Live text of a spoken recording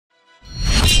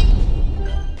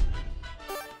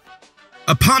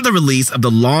Upon the release of the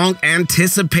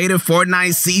long-anticipated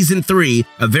Fortnite Season 3,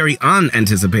 a very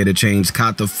unanticipated change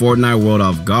caught the Fortnite world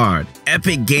off guard.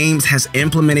 Epic Games has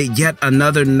implemented yet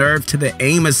another nerf to the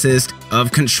aim assist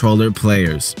of controller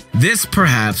players. This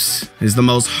perhaps is the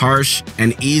most harsh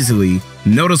and easily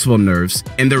noticeable nerfs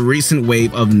in the recent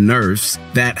wave of nerfs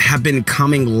that have been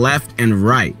coming left and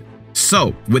right.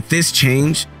 So, with this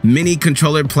change, many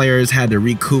controller players had to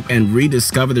recoup and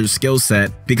rediscover their skill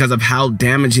set because of how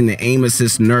damaging the aim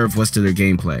assist nerf was to their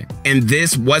gameplay. And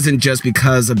this wasn't just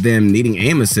because of them needing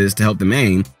aim assist to help them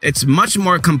aim, it's much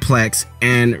more complex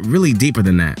and really deeper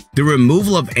than that. The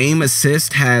removal of aim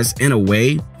assist has, in a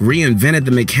way, reinvented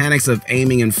the mechanics of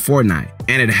aiming in Fortnite,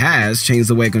 and it has changed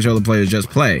the way controller players just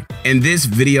play. In this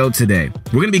video today,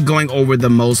 we're going to be going over the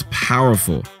most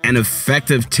powerful and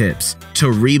effective tips to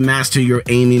remaster your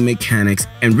aiming mechanics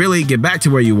and really get back to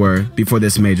where you were before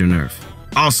this major nerf.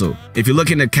 Also, if you're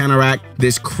looking to counteract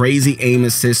this crazy aim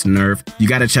assist nerf, you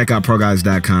got to check out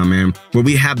ProGuides.com, man, where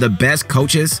we have the best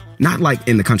coaches, not like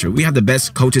in the country, we have the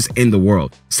best coaches in the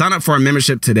world. Sign up for our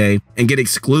membership today and get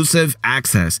exclusive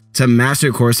access to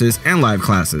master courses and live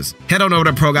classes. Head on over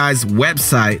to ProGuides'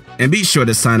 website and be sure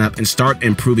to sign up and start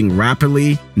improving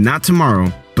rapidly, not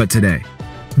tomorrow, but today.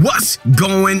 What's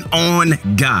going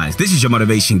on, guys? This is your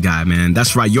motivation guy, man.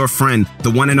 That's right, your friend,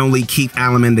 the one and only Keith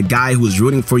Alleman, the guy who is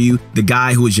rooting for you, the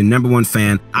guy who is your #1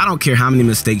 fan. I don't care how many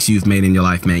mistakes you've made in your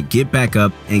life, man. Get back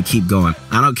up and keep going.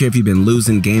 I don't care if you've been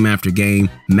losing game after game,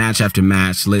 match after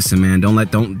match. Listen, man, don't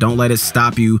let it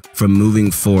stop you from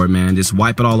moving forward, man. Just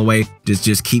wipe it all away.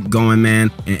 Just keep going, man,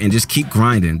 and just keep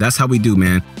grinding. That's how we do,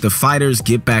 man. The fighters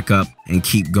get back up and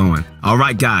keep going. All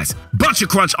right, guys, Bunch of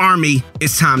Crunch Army,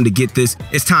 it's time to get this.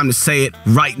 It's time to say it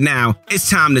right now. It's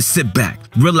time to sit back,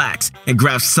 relax, and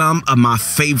grab some of my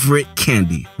favorite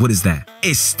candy. What is that?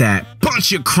 It's that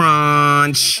Bunch of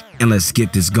Crunch. And let's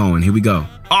get this going. Here we go.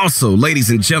 Also, ladies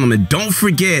and gentlemen, don't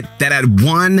forget that at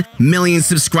 1 million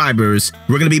subscribers,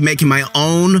 we're going to be making my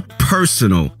own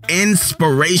personal,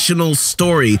 inspirational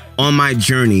story on my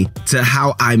journey to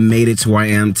how I made it to where I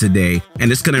am today.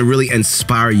 And it's going to really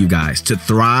inspire you guys to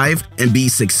thrive and be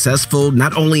successful,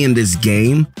 not only in this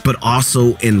game, but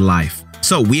also in life.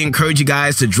 So we encourage you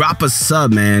guys to drop a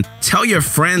sub, man. Tell your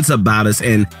friends about us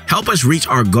and help us reach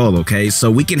our goal, okay? So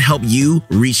we can help you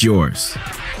reach yours.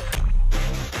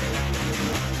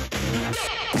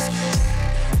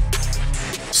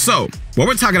 So, while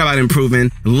we're talking about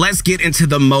improving, let's get into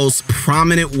the most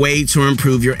prominent way to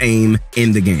improve your aim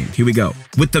in the game. Here we go.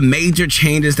 With the major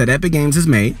changes that Epic Games has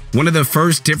made, one of the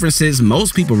first differences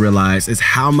most people realize is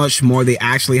how much more they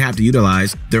actually have to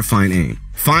utilize their fine aim.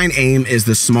 Fine aim is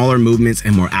the smaller movements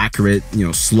and more accurate,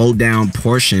 slowed down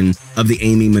portion of the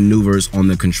aiming maneuvers on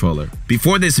the controller.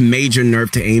 Before this major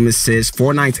nerf to aim assist,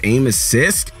 Fortnite's aim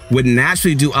assist would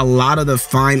naturally do a lot of the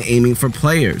fine aiming for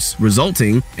players,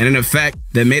 resulting in an effect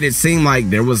that made it seem like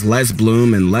there was less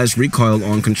bloom and less recoil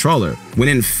on controller, when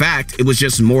in fact it was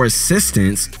just more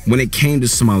assistance when it came to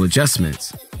small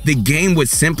adjustments. The game would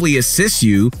simply assist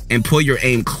you and pull your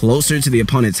aim closer to the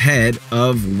opponent's head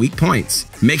of weak points,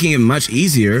 making it much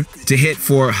easier to hit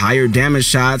for higher damage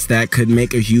shots that could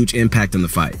make a huge impact on the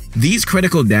fight. These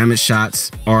critical damage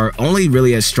shots are only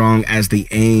really as strong as the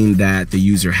aim that the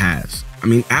user has. I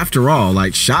mean, after all,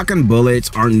 shotgun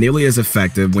bullets aren't nearly as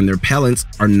effective when their pellets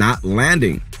are not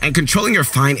landing. And controlling your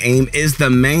fine aim is the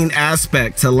main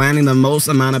aspect to landing the most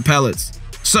amount of pellets.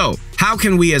 So, how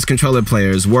can we as controller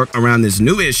players work around this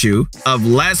new issue of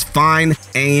less fine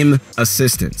aim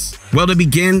assistance? Well, to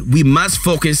begin, we must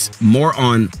focus more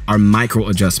on our micro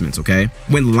adjustments, okay?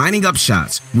 When lining up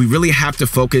shots, we really have to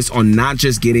focus on not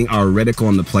just getting our reticle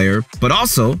on the player, but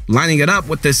also lining it up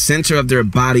with the center of their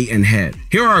body and head.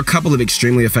 Here are a couple of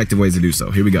extremely effective ways to do so.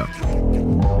 Here we go.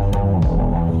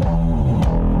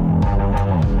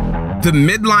 The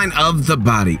midline of the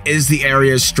body is the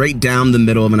area straight down the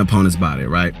middle of an opponent's body,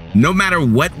 right? No matter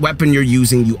what weapon you're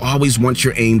using, you always want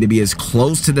your aim to be as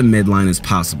close to the midline as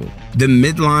possible. The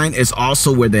midline is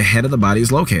also where the head of the body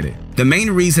is located. The main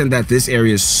reason that this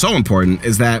area is so important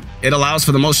is that it allows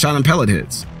for the most shot and pellet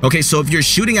hits. Okay, so if you're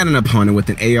shooting at an opponent with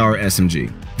an AR or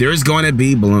SMG, there is going to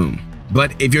be bloom.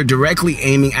 But if you're directly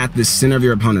aiming at the center of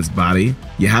your opponent's body,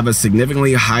 you have a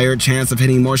significantly higher chance of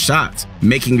hitting more shots,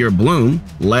 making your bloom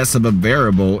less of a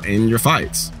variable in your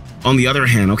fights. On the other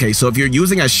hand, okay, so if you're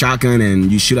using a shotgun and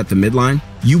you shoot at the midline,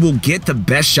 you will get the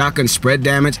best shotgun spread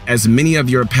damage as many of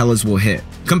your pellets will hit.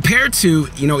 Compared to,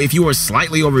 if you were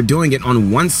slightly overdoing it on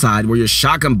one side where your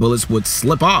shotgun bullets would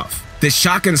slip off. The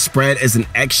shotgun spread is an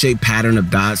X-shaped pattern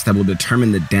of dots that will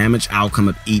determine the damage outcome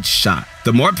of each shot.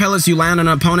 The more pellets you land on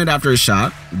an opponent after a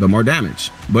shot, the more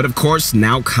damage. But of course,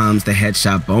 now comes the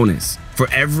headshot bonus.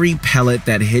 For every pellet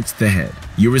that hits the head,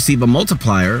 you receive a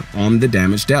multiplier on the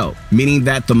damage dealt, meaning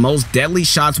that the most deadly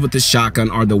shots with the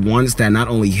shotgun are the ones that not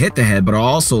only hit the head but are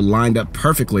also lined up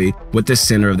perfectly with the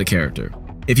center of the character.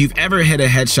 If you've ever hit a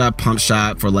headshot pump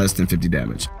shot for less than 50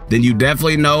 damage, then you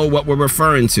definitely know what we're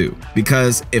referring to,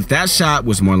 because if that shot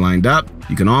was more lined up,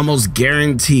 you can almost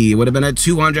guarantee it would have been a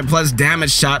 200 plus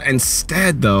damage shot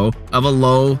instead though of a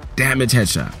low damage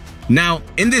headshot. Now,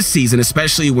 in this season,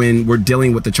 especially when we're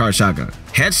dealing with the charged shotgun,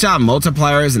 headshot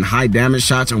multipliers and high damage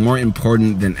shots are more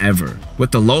important than ever.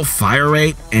 With the low fire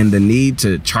rate and the need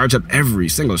to charge up every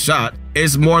single shot,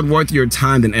 it's more worth your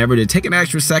time than ever to take an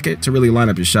extra second to really line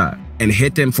up your shot and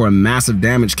hit them for a massive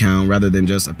damage count rather than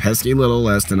just a pesky little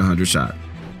less than 100 shot.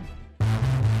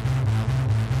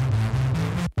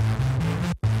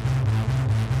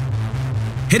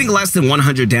 Hitting less than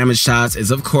 100 damage shots is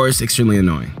of course extremely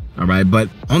annoying. Alright, but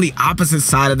on the opposite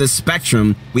side of the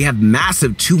spectrum, we have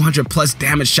massive 200 plus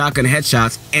damage shotgun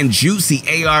headshots and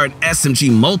juicy AR and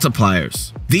SMG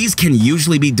multipliers. These can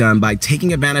usually be done by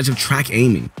taking advantage of track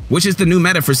aiming, which is the new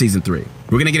meta for Season 3.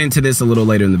 We're gonna get into this a little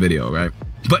later in the video, right?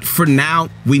 But for now,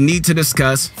 we need to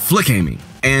discuss flick aiming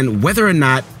and whether or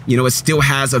not, it still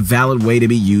has a valid way to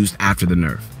be used after the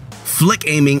nerf. Flick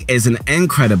aiming is an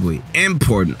incredibly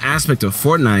important aspect of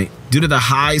Fortnite due to the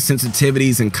high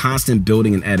sensitivities and constant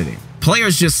building and editing.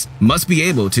 Players just must be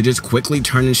able to just quickly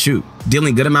turn and shoot,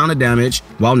 dealing good amount of damage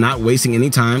while not wasting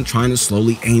any time trying to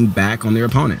slowly aim back on their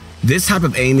opponent. This type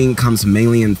of aiming comes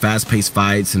mainly in fast-paced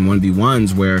fights and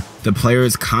 1v1s where the player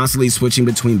is constantly switching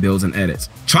between builds and edits,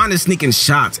 trying to sneak in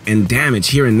shots and damage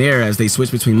here and there as they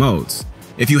switch between modes.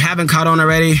 If you haven't caught on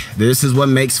already, this is what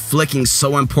makes flicking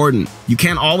so important. You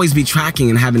can't always be tracking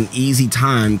and have an easy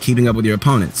time keeping up with your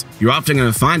opponents. You're often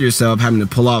going to find yourself having to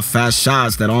pull off fast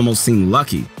shots that almost seem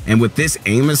lucky. And with this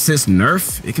aim assist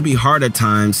nerf, it can be hard at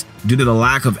times due to the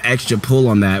lack of extra pull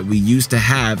on that we used to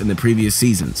have in the previous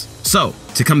seasons. So,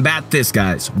 to combat this,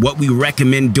 guys, what we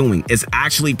recommend doing is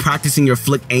actually practicing your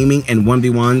flick aiming in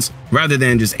 1v1s rather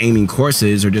than just aiming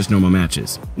courses or just normal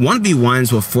matches.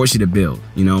 1v1s will force you to build,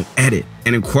 edit,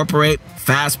 and incorporate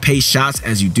fast-paced shots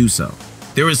as you do so.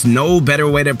 There is no better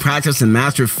way to practice and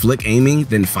master flick aiming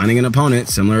than finding an opponent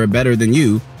similar or better than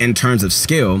you in terms of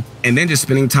skill and then just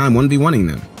spending time 1v1ing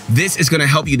them. This is going to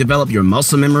help you develop your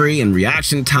muscle memory and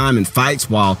reaction time in fights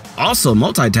while also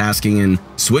multitasking and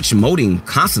switch moding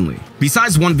constantly.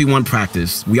 Besides 1v1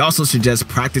 practice, we also suggest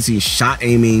practicing shot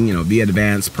aiming, via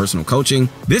advanced personal coaching.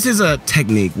 This is a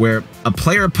technique where a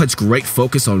player puts great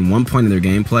focus on one point in their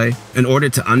gameplay in order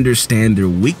to understand their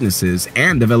weaknesses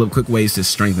and develop quick ways to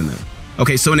strengthen them.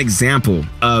 Okay, so an example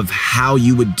of how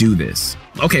you would do this.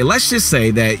 Okay, let's just say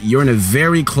that you're in a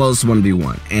very close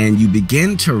 1v1 and you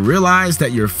begin to realize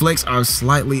that your flicks are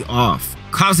slightly off,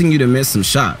 causing you to miss some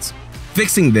shots.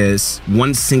 Fixing this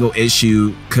one single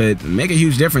issue could make a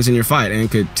huge difference in your fight and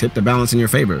could tip the balance in your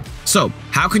favor. So,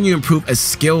 how can you improve a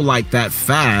skill like that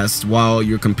fast while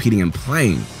you're competing and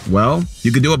playing? Well,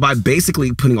 you could do it by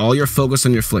basically putting all your focus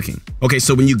on your flicking. Okay,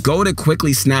 so when you go to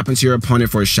quickly snap into your opponent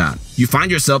for a shot, you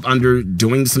find yourself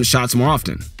underdoing some shots more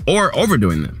often or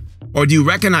overdoing them. Or do you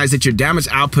recognize that your damage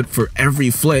output for every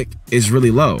flick is really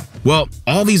low? Well,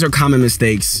 all these are common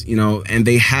mistakes, and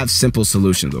they have simple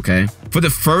solutions, okay? For the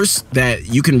first that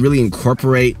you can really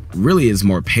incorporate really is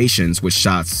more patience with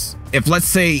shots. If let's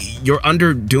say you're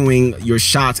underdoing your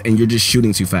shots and you're just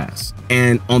shooting too fast.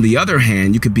 And on the other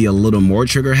hand, you could be a little more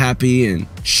trigger happy and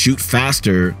shoot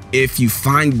faster if you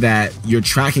find that your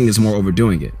tracking is more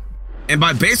overdoing it. And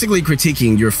by basically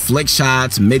critiquing your flick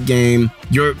shots mid-game,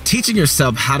 you're teaching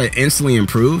yourself how to instantly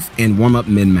improve and warm up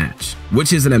mid-match,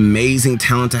 which is an amazing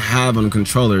talent to have on a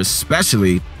controller,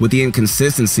 especially with the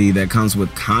inconsistency that comes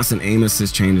with constant aim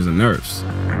assist changes and nerfs.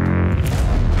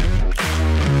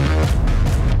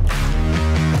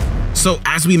 So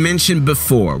as we mentioned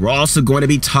before, we're also going to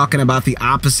be talking about the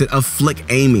opposite of flick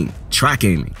aiming, track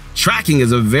aiming. Tracking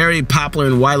is a very popular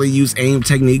and widely used aim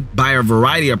technique by a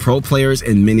variety of pro players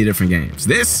in many different games.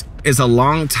 This is a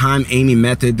long time aiming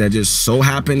method that just so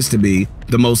happens to be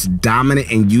the most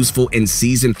dominant and useful in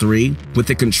Season 3 with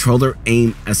the controller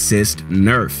aim assist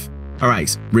nerf.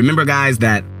 Alright, remember guys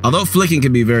that although flicking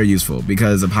can be very useful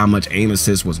because of how much aim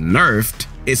assist was nerfed,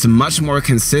 it's much more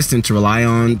consistent to rely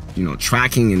on,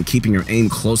 tracking and keeping your aim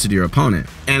closer to your opponent.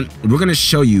 And we're going to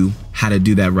show you how to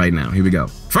do that right now. Here we go.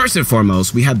 First and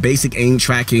foremost, we have basic aim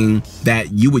tracking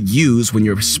that you would use when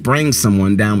you're spraying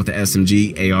someone down with the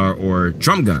SMG, AR, or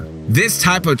drum gun. This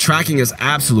type of tracking is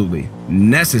absolutely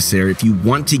necessary if you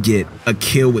want to get a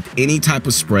kill with any type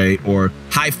of spray or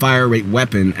high fire rate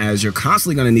weapon, as you're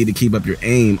constantly going to need to keep up your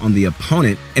aim on the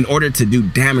opponent in order to do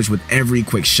damage with every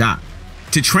quick shot.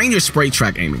 To train your spray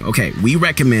track aiming, okay, we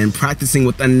recommend practicing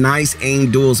with a nice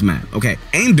aim duels map. Okay,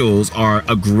 aim duels are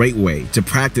a great way to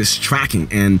practice tracking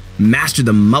and master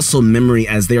the muscle memory,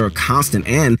 as they are constant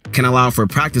and can allow for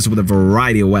practice with a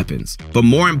variety of weapons. But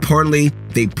more importantly,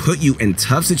 they put you in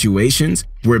tough situations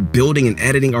where building and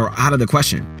editing are out of the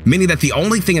question, meaning that the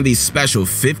only thing in these special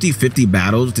 50-50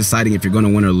 battles deciding if you're going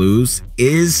to win or lose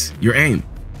is your aim.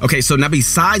 Okay, so now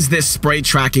besides this spray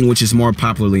tracking, which is more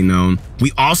popularly known,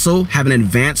 we also have an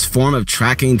advanced form of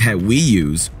tracking that we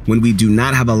use when we do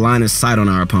not have a line of sight on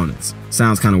our opponents.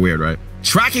 Sounds kind of weird, right?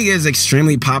 Tracking is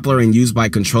extremely popular and used by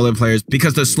controller players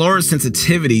because the slower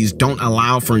sensitivities don't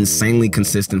allow for insanely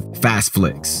consistent fast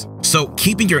flicks. So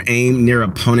keeping your aim near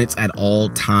opponents at all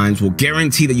times will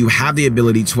guarantee that you have the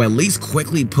ability to at least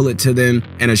quickly pull it to them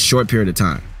in a short period of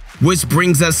time. Which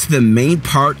brings us to the main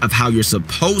part of how you're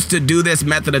supposed to do this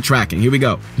method of tracking. Here we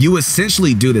go. You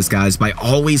essentially do this, guys, by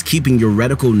always keeping your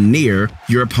reticle near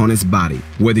your opponent's body,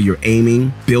 whether you're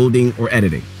aiming, building, or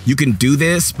editing. You can do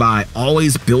this by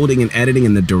always building and editing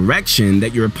in the direction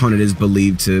that your opponent is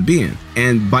believed to be in,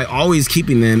 and by always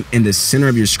keeping them in the center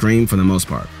of your screen for the most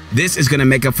part. This is going to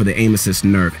make up for the aim assist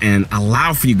nerf and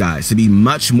allow for you guys to be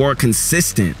much more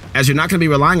consistent, as you're not going to be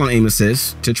relying on aim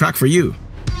assist to track for you.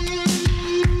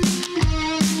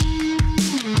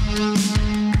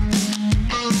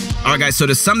 Alright guys, so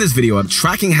to sum this video up,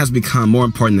 tracking has become more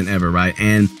important than ever, right?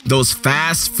 And those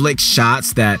fast flick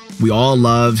shots that we all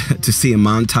love to see in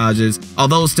montages,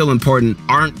 although still important,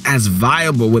 aren't as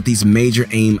viable with these major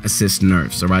aim assist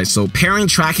nerfs, alright? So pairing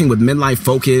tracking with midlife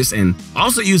focus and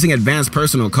also using advanced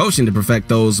personal coaching to perfect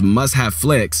those must-have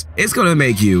flicks, it's going to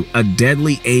make you a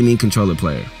deadly aiming controller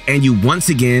player. And you once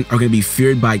again are going to be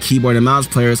feared by keyboard and mouse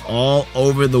players all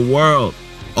over the world.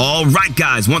 Alright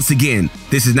guys, once again,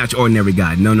 this is not your ordinary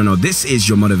guy. No, this is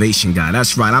your motivation guy.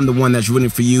 That's right, I'm the one that's rooting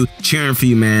for you, cheering for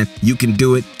you, man. You can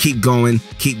do it. Keep going,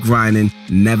 keep grinding,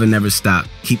 never stop.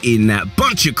 Keep eating that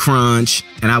bunch of crunch,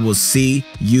 and I will see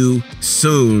you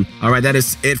soon. Alright, that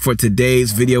is it for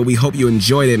today's video. We hope you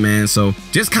enjoyed it, man. So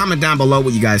just comment down below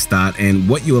what you guys thought and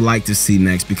what you would like to see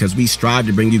next, because we strive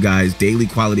to bring you guys daily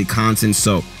quality content.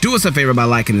 So do us a favor by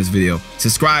liking this video,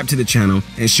 subscribe to the channel,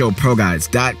 and show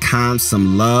ProGuides.com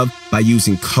some love by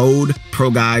using code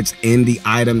ProGuides in the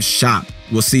item shop.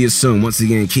 We'll see you soon. Once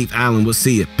again, Keith Allen, we'll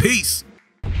see you. Peace.